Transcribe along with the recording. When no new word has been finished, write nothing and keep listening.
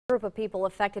A group of people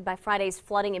affected by Friday's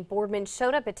flooding in Boardman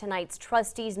showed up at tonight's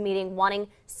trustees meeting wanting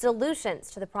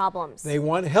solutions to the problems. They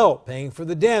want help paying for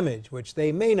the damage, which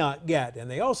they may not get,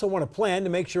 and they also want a plan to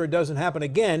make sure it doesn't happen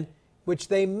again, which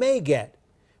they may get.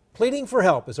 Pleading for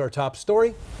help is our top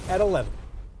story at 11.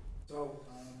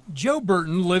 Joe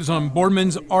Burton lives on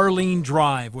Boardman's Arlene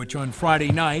Drive, which on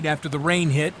Friday night, after the rain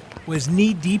hit, was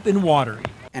knee-deep in water.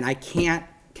 And I can't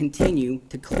continue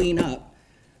to clean up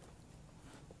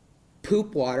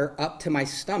poop water up to my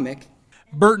stomach.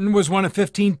 Burton was one of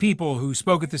 15 people who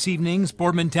spoke at this evening's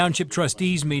Boardman Township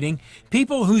Trustees meeting,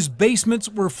 people whose basements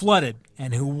were flooded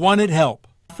and who wanted help.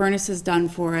 Furnace is done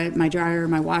for it, my dryer,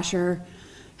 my washer,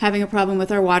 having a problem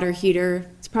with our water heater.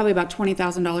 It's probably about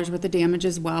 $20,000 worth of damage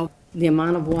as well. The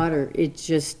amount of water, it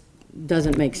just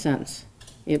doesn't make sense.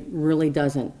 It really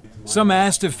doesn't. Some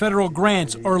asked if federal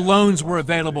grants or loans were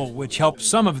available, which helped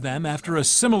some of them after a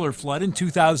similar flood in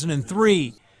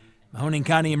 2003. Mahoning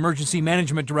County Emergency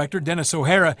Management Director Dennis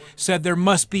O'Hara said there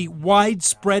must be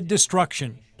widespread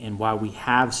destruction. And while we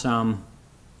have some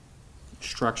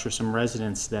structures, some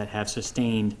residents that have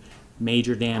sustained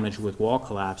major damage with wall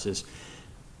collapses,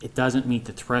 it doesn't meet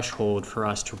the threshold for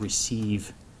us to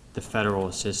receive the federal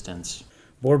assistance.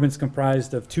 Boardman's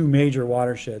comprised of two major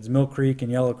watersheds, Mill Creek and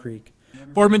Yellow Creek.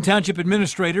 Boardman Township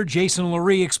Administrator Jason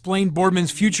Lurie explained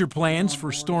Boardman's future plans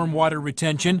for stormwater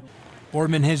retention.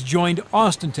 Boardman has joined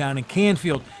Austintown and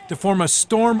Canfield to form a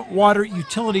stormwater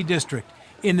utility district.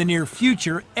 In the near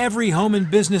future, every home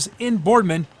and business in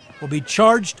Boardman will be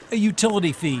charged a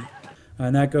utility fee.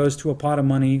 And that goes to a pot of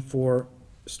money for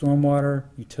stormwater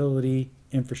utility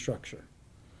infrastructure.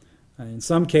 In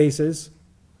some cases,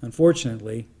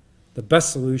 unfortunately, the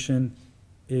best solution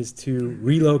is to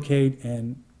relocate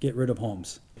and get rid of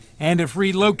homes. And if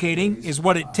relocating is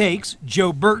what it takes,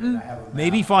 Joe Burton may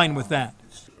be fine with that.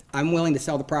 I'm willing to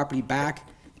sell the property back,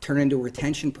 turn it into a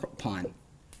retention pond.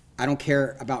 I don't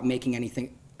care about making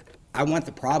anything. I want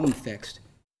the problem fixed.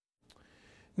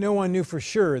 No one knew for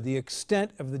sure the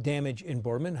extent of the damage in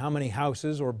Boardman, how many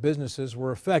houses or businesses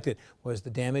were affected. Was the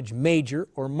damage major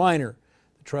or minor?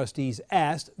 The trustees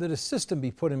asked that a system be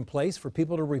put in place for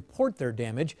people to report their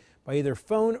damage by either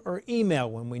phone or email.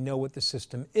 When we know what the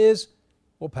system is,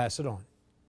 we'll pass it on.